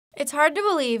It's hard to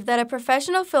believe that a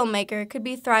professional filmmaker could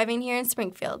be thriving here in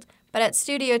Springfield, but at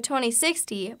Studio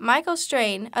 2060, Michael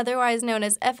Strain, otherwise known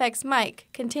as FX Mike,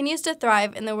 continues to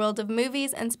thrive in the world of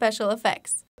movies and special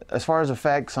effects. As far as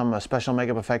effects, I'm a special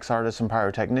makeup effects artist and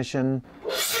pyrotechnician.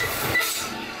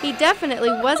 He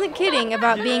definitely wasn't kidding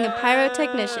about being a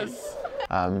pyrotechnician.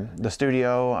 The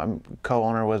studio, I'm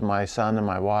co-owner with my son and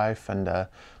my wife, and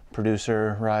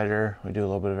producer, writer. We do a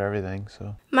little bit of everything.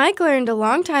 So Mike learned a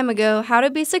long time ago how to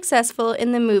be successful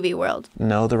in the movie world.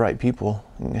 Know the right people,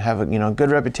 have a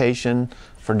good reputation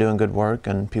for doing good work,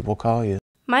 and people call you.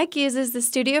 Mike uses the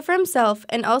studio for himself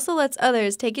and also lets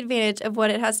others take advantage of what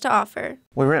it has to offer.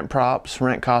 We rent props,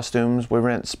 rent costumes, we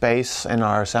rent space in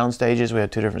our sound stages. We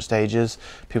have 2 different stages.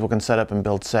 People can set up and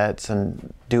build sets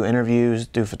and do interviews,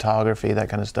 do photography, that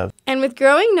kind of stuff. And with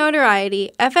growing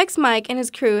notoriety, FX Mike and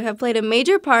his crew have played a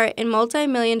major part in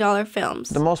multi-million-dollar films.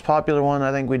 The most popular one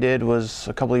I think we did was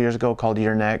a couple of years ago called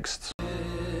You're Next.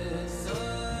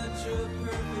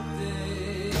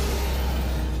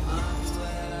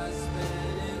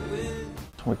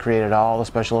 We created all the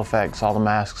special effects, all the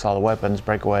masks, all the weapons,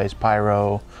 breakaways,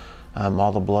 pyro,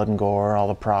 all the blood and gore, all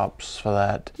the props for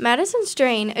that. Madison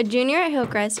Strain, a junior at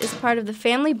Hillcrest, is part of the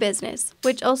family business,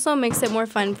 which also makes it more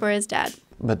fun for his dad.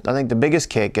 But I think the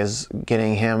biggest kick is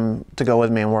getting him to go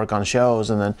with me and work on shows,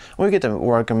 and then we get to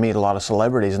work and meet a lot of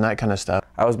celebrities and that kind of stuff.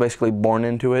 I was basically born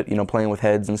into it, playing with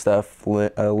heads and stuff,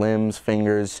 limbs,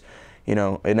 fingers.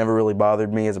 It never really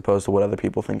bothered me as opposed to what other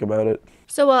people think about it.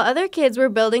 So while other kids were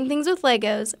building things with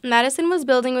Legos, Madison was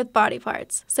building with body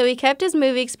parts. So he kept his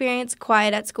movie experience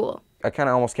quiet at school. I kind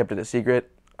of almost kept it a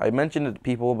secret. I mentioned it to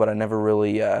people, but I never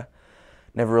really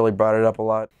brought it up a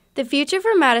lot. The future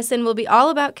for Madison will be all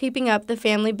about keeping up the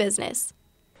family business.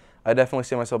 I definitely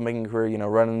see myself making a career,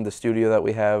 running the studio that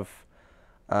we have.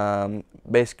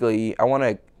 Basically, I want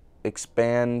to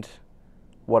expand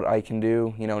what I can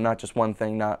do, not just one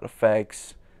thing, not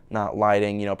effects, not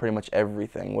lighting, pretty much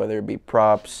everything, whether it be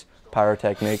props,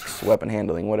 pyrotechnics, weapon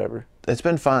handling, whatever. It's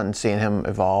been fun seeing him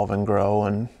evolve and grow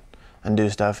and do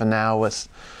stuff, and now with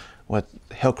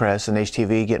Hillcrest and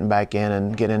HTV getting back in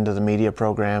and get into the media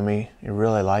program, he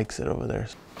really likes it over there.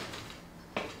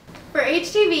 For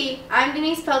HTV, I'm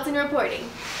Denise Pelton reporting.